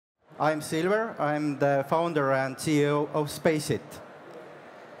I'm Silver. I'm the founder and CEO of Spaceit.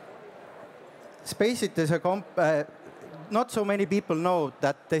 Spaceit is not so many people know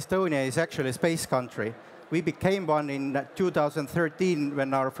that Estonia is actually a space country. We became one in 2013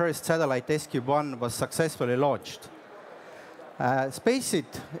 when our first satellite SQ1 was successfully launched.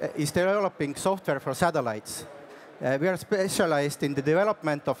 Spaceit is developing software for satellites. We are specialized in the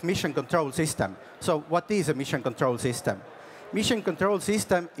development of mission control system. So what is a mission control system? Mission control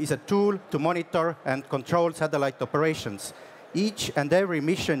system is a tool to monitor and control satellite operations. Each and every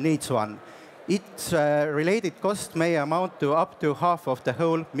mission needs one. Its related cost may amount to up to half of the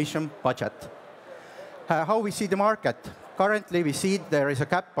whole mission budget. How we see the market? Currently, we see there is a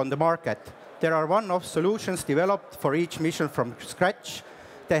gap on the market. There are one-off solutions developed for each mission from scratch.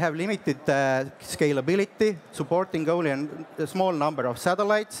 They have limited scalability, supporting only a small number of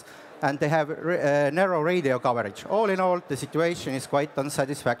satellites, and they have narrow radio coverage. All in all, the situation is quite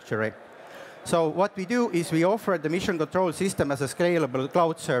unsatisfactory. So what we do is we offer the mission control system as a scalable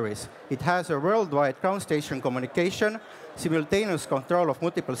cloud service. It has a worldwide ground station communication, simultaneous control of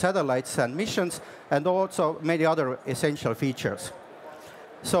multiple satellites and missions, and also many other essential features.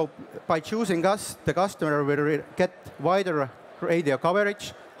 So by choosing us, the customer will get wider radio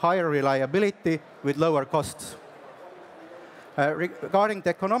coverage, higher reliability with lower costs. Regarding the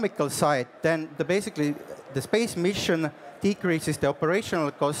economical side, then basically the space mission decreases the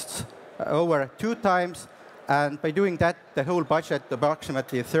operational costs over 2 times, and by doing that, the whole budget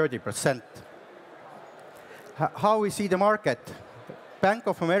approximately 30%. How we see the market? Bank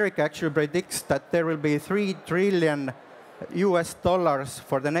of America actually predicts that there will be $3 trillion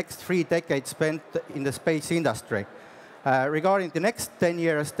for the next 3 decades spent in the space industry. Regarding the next 10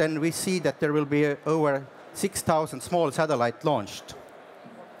 years, then we see that there will be over 6,000 small satellites launched.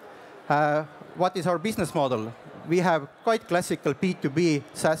 What is our business model? We have quite classical B2B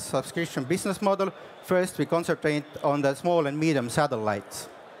SaaS subscription business model. First, we concentrate on the small and medium satellites.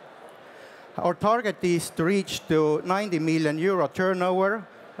 Our target is to reach to 90 million euro turnover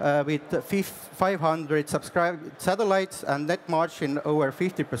with 500 subscribed satellites and net margin over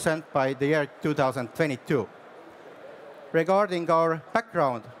 50% by the year 2022. Regarding our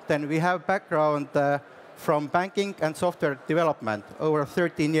background, then we have background from banking and software development over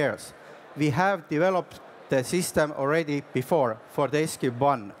 13 years. We have developed the system already before for the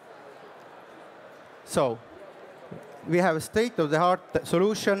SQ1. So we have a state-of-the-art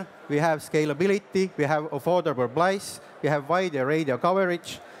solution. We have scalability. We have affordable price. We have wider radio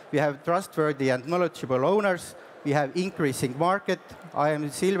coverage. We have trustworthy and knowledgeable owners. We have increasing market. I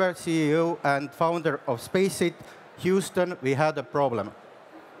am Silver, CEO and founder of Spaceit. Houston, we had a problem.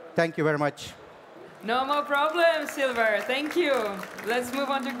 Thank you very much. No more problems, Silver. Thank you. Let's move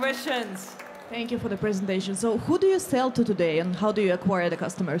on to questions. Thank you for the presentation. So who do you sell to today, and how do you acquire the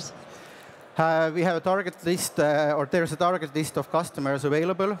customers? We have a target list, or there's a target list of customers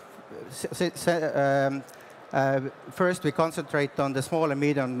available. First, we concentrate on the small and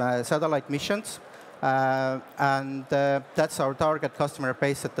medium satellite missions, and that's our target customer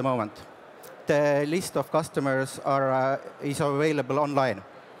base at the moment. The list of customers is available online.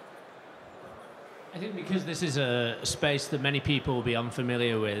 I think because this is a space that many people will be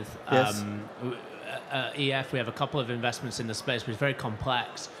unfamiliar with, yes. EF, we have a couple of investments in the space, but it's very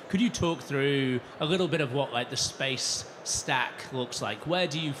complex. Could you talk through a little bit of what the space stack looks like? Where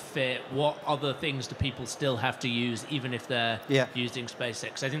do you fit? What other things do people still have to use, even if they're using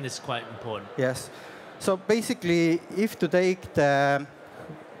SpaceX? I think this is quite important. Yes. So basically, if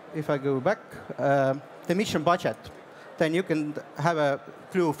I go back, the mission budget, then you can have a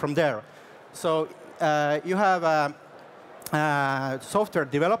clue from there. So you have software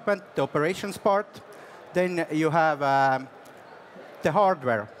development, the operations part. Then you have the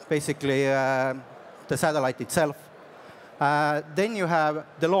hardware, basically the satellite itself. Then you have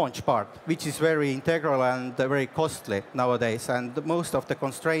the launch part, which is very integral and very costly nowadays. And most of the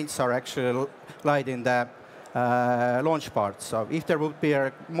constraints are actually lied in the launch part. So if there would be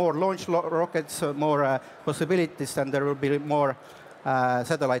more launch rockets, more possibilities, then there will be more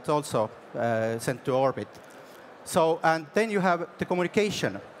satellites also sent to orbit. So, and then you have the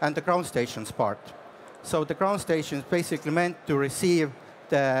communication and the ground stations part. So the ground station is basically meant to receive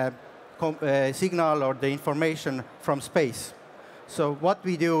the signal or the information from space. So what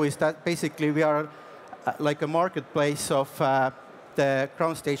we do is that basically we are like a marketplace of the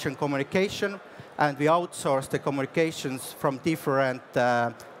ground station communication, and we outsource the communications from different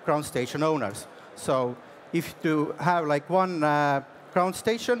ground station owners. So if you have like one ground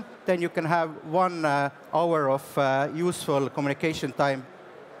station, then you can have 1 hour of useful communication time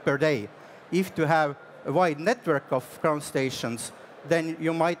per day. If you have a wide network of ground stations, then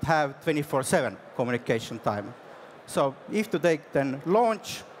you might have 24/7 communication time. So if to take then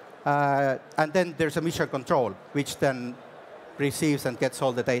launch, and then there's a mission control, which then receives and gets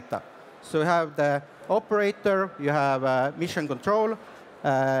all the data. So you have the operator, you have mission control,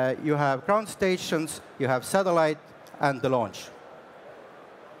 you have ground stations, you have satellite, and the launch.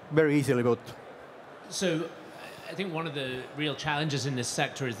 Very easily built. So I think one of the real challenges in this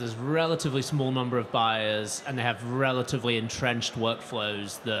sector is there's a relatively small number of buyers, and they have relatively entrenched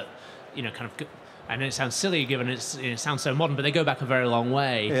workflows that, kind of. I know it sounds silly given it sounds so modern, but they go back a very long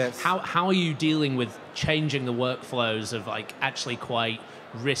way. Yes. How are you dealing with changing the workflows of actually quite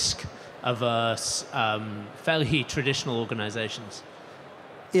risk-averse, fairly traditional organizations?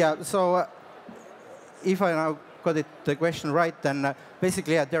 Yeah, so if I now got the question right, then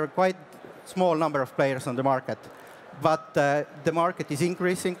basically there are quite small number of players on the market. But the market is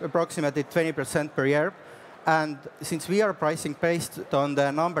increasing approximately 20% per year. And since we are pricing based on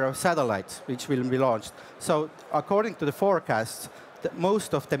the number of satellites which will be launched, so according to the forecasts,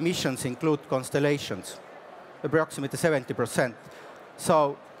 most of the missions include constellations, approximately 70%.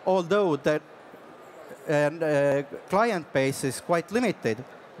 So although the client base is quite limited,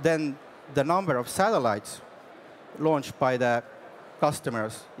 then the number of satellites launched by the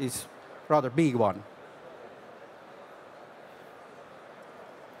customers is rather big one.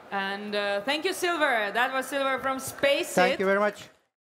 And thank you, Silver. That was Silver from Spaceit. Thank you very much.